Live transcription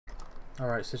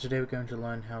Alright, so today we're going to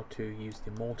learn how to use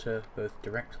the mortar both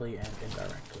directly and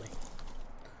indirectly.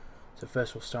 So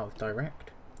first we'll start with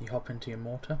direct. You hop into your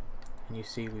mortar and you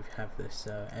see we have this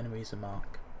enemy as a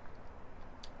mark.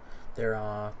 There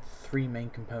are three main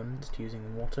components to using the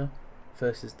mortar.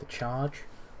 First is the charge,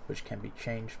 which can be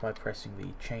changed by pressing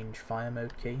the change fire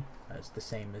mode key. It's the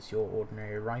same as your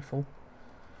ordinary rifle.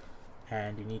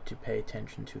 And you need to pay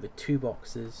attention to the two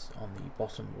boxes on the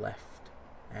bottom left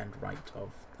and right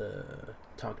of the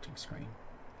targeting screen.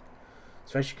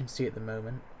 So as you can see at the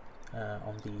moment,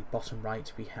 on the bottom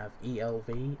right we have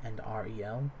ELV and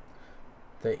REL.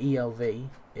 The ELV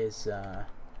is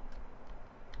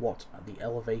what the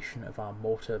elevation of our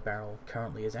mortar barrel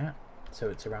currently is at, so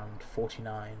it's around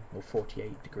 49 or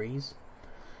 48 degrees,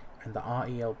 and the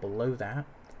REL below that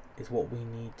is what we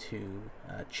need to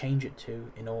change it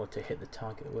to in order to hit the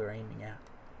target we're aiming at.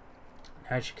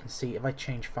 As you can see, if I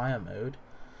change fire mode,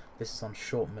 this is on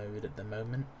short mode at the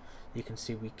moment, you can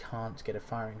see we can't get a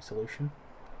firing solution.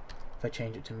 If I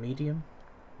change it to medium,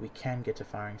 we can get a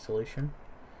firing solution,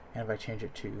 and if I change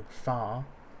it to far,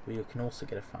 we can also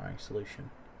get a firing solution.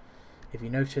 If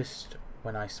you noticed,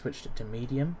 when I switched it to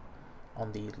medium,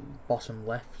 on the bottom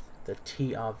left the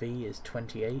TRV is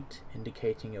 28,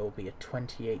 indicating it will be a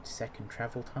 28-second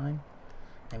travel time,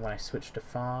 and when I switch to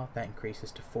far, that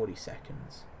increases to 40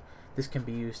 seconds. This can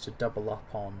be used to double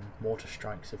up on mortar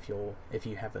strikes if you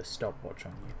have a stopwatch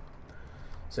on you.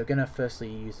 So we're going to firstly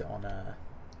use it on a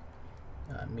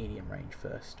medium range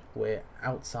first. We're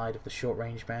outside of the short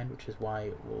range band, which is why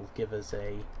it will give us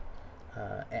a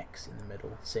X in the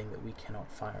middle, saying that we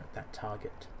cannot fire at that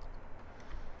target.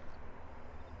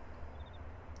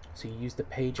 So you use the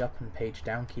page up and page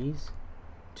down keys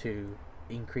to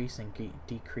increase and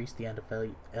decrease the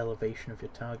elevation of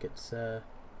your targets to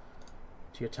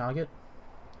your target.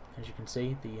 As you can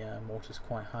see, the mortar's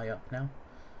quite high up now,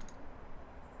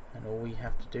 and all we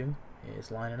have to do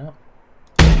is line it up,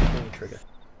 pull the trigger.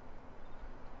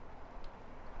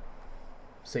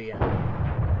 So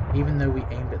yeah, even though we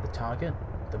aimed at the target,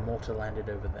 the mortar landed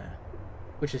over there,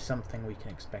 which is something we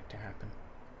can expect to happen.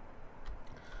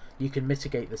 You can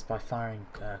mitigate this by firing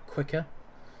quicker.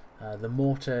 The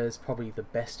mortar is probably the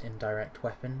best indirect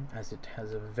weapon, as it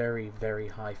has a very, very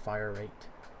high fire rate.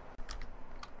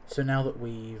 So now that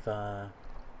we've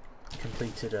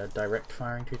completed a direct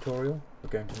firing tutorial, we're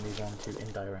going to move on to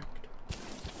indirect.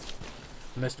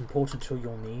 The most important tool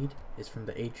you'll need is from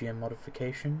the AGM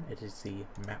modification. It is the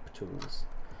map tools.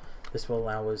 This will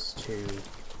allow us to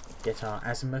get our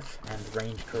azimuth and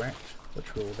range correct,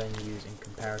 which we'll then use in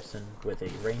comparison with a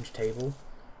range table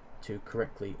to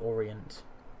correctly orient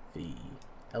the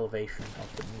elevation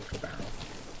of the mortar barrel.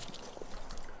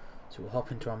 So we'll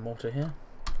hop into our mortar here,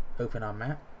 open our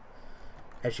map.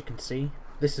 As you can see,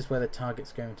 this is where the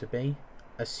target's going to be.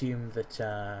 Assume that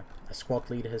a squad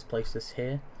leader has placed us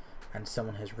here and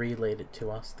someone has relayed it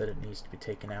to us that it needs to be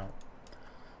taken out.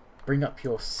 Bring up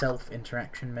your self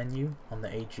interaction menu on the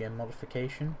AGM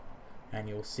modification, and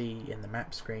you'll see in the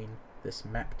map screen this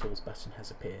map tools button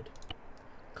has appeared.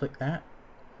 Click that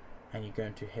and you're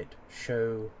going to hit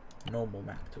show normal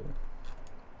map tool.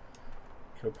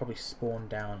 It'll probably spawn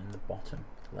down in the bottom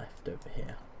left over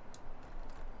here.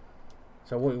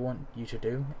 So what we want you to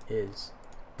do is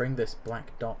bring this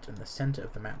black dot in the center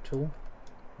of the map tool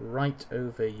right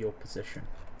over your position.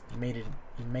 You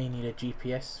may need a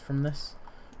GPS from this,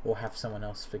 or have someone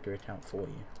else figure it out for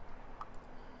you.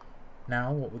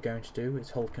 Now what we're going to do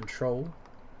is hold Control,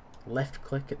 left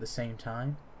click at the same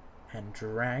time, and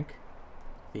drag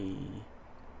the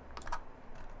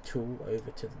tool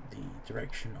over to the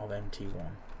direction of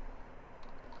MT1.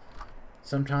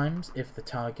 Sometimes, if the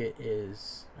target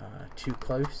is too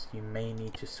close, you may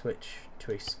need to switch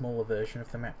to a smaller version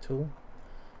of the map tool.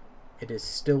 It is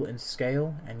still in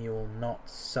scale, and you will not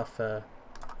suffer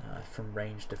from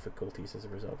range difficulties as a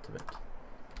result of it.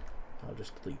 I'll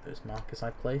just delete those markers I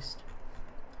placed.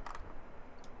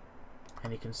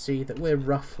 And you can see that we're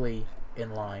roughly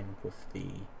in line with the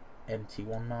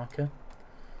MT1 marker.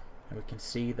 And we can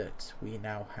see that we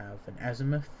now have an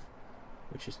azimuth,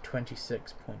 which is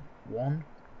 26.1,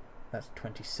 that's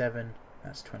 27,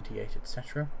 that's 28,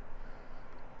 etc.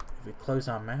 If we close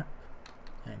our map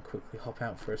and quickly hop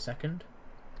out for a second,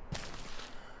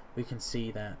 we can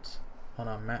see that on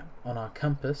our map, on our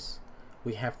compass,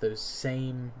 we have those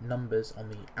same numbers on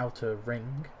the outer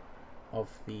ring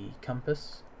of the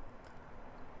compass.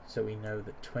 So we know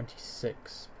that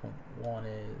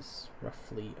 26.1 is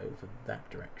roughly over that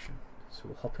direction. So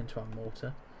we'll hop into our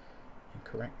mortar and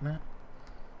correct that.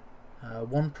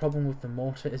 One problem with the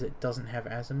mortar is it doesn't have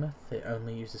azimuth, it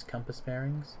only uses compass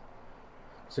bearings.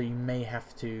 so you may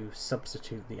have to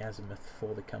substitute the azimuth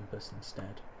for the compass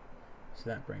instead. So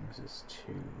that brings us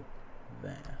to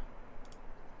there,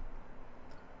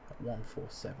 at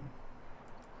 147.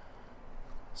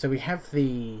 So we have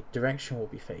the direction we'll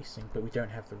be facing, but we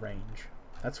don't have the range.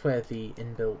 That's where the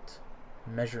inbuilt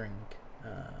measuring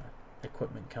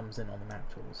equipment comes in on the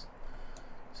map tools.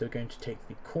 So we're going to take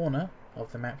the corner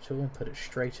of the map tool and put it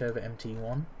straight over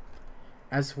MT1.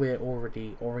 As we're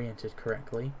already oriented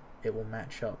correctly, it will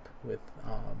match up with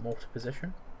our mortar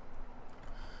position.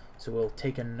 So we'll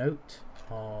take a note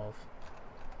of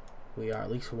we are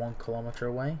at least 1 kilometer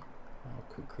away. I'll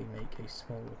quickly make a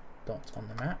small dot on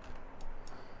the map.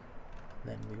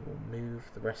 Then we will move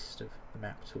the rest of the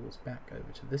map tools back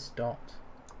over to this dot.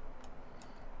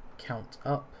 Count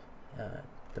up.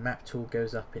 The map tool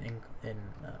goes up in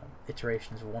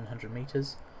iterations of 100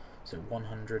 meters. So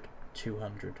 100,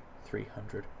 200,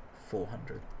 300,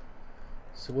 400.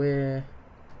 So we're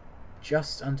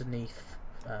just underneath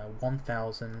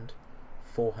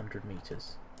 1,400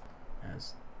 meters,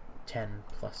 as 10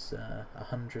 plus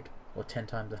 100, or 10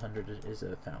 times 100 is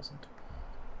 1,000.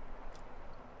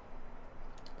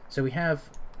 So we have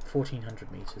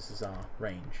 1,400 meters as our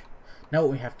range. Now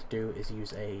what we have to do is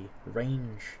use a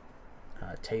range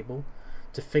table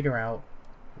to figure out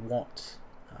what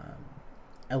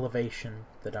elevation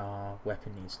that our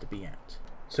weapon needs to be at.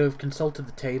 So we've consulted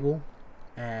the table,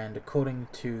 and according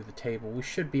to the table we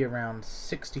should be around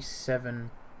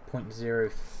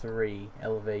 67.03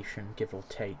 elevation, give or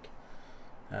take.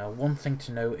 One thing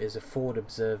to note is a forward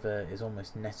observer is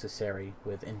almost necessary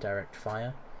with indirect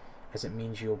fire, as it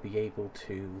means you'll be able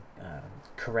to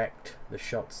correct the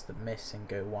shots that miss and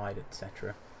go wide,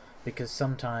 etc. Because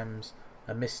sometimes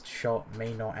a missed shot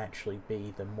may not actually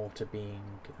be the mortar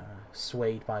being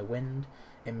swayed by wind,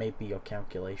 it may be your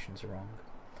calculations are wrong.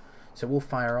 So we'll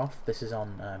fire off. This is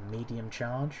on medium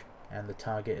charge, and the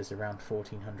target is around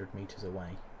 1,400 meters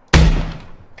away.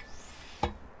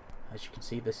 As you can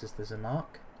see, this is the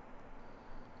Zamark.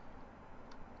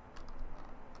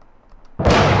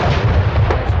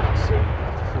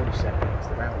 After 40 seconds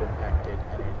the round impacted,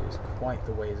 and it is quite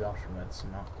the ways off from where the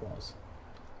Zamark was.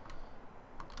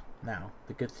 Now,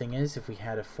 the good thing is, if we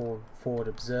had a forward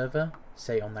observer,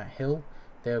 say on that hill,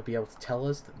 they would be able to tell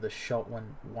us that the shot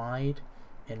went wide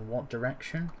in what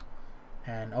direction,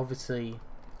 and obviously,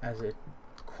 as it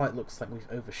quite looks like we've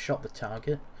overshot the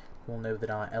target, we'll know that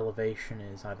our elevation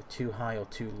is either too high or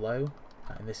too low.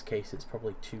 In this case it's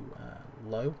probably too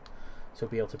low, so we'll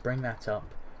be able to bring that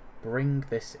up, bring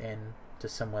this in to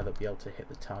somewhere that will be able to hit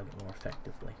the target more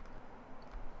effectively.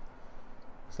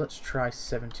 So let's try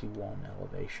 71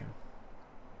 elevation.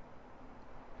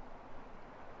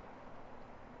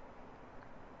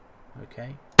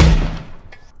 Okay.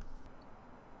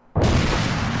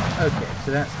 Okay,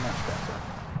 so that's much better.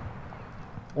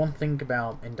 One thing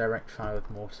about indirect fire with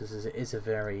mortars is it is a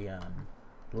very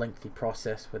lengthy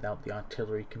process without the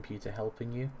artillery computer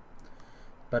helping you,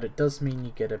 but it does mean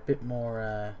you get a bit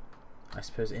more I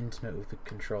suppose intimate with the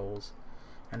controls,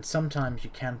 and sometimes you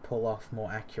can pull off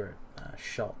more accurate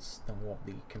shots than what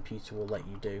the computer will let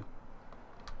you do.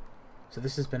 So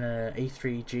this has been an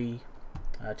A3G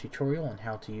tutorial on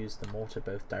how to use the mortar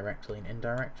both directly and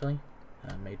indirectly,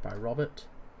 made by Robert.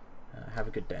 Have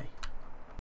a good day.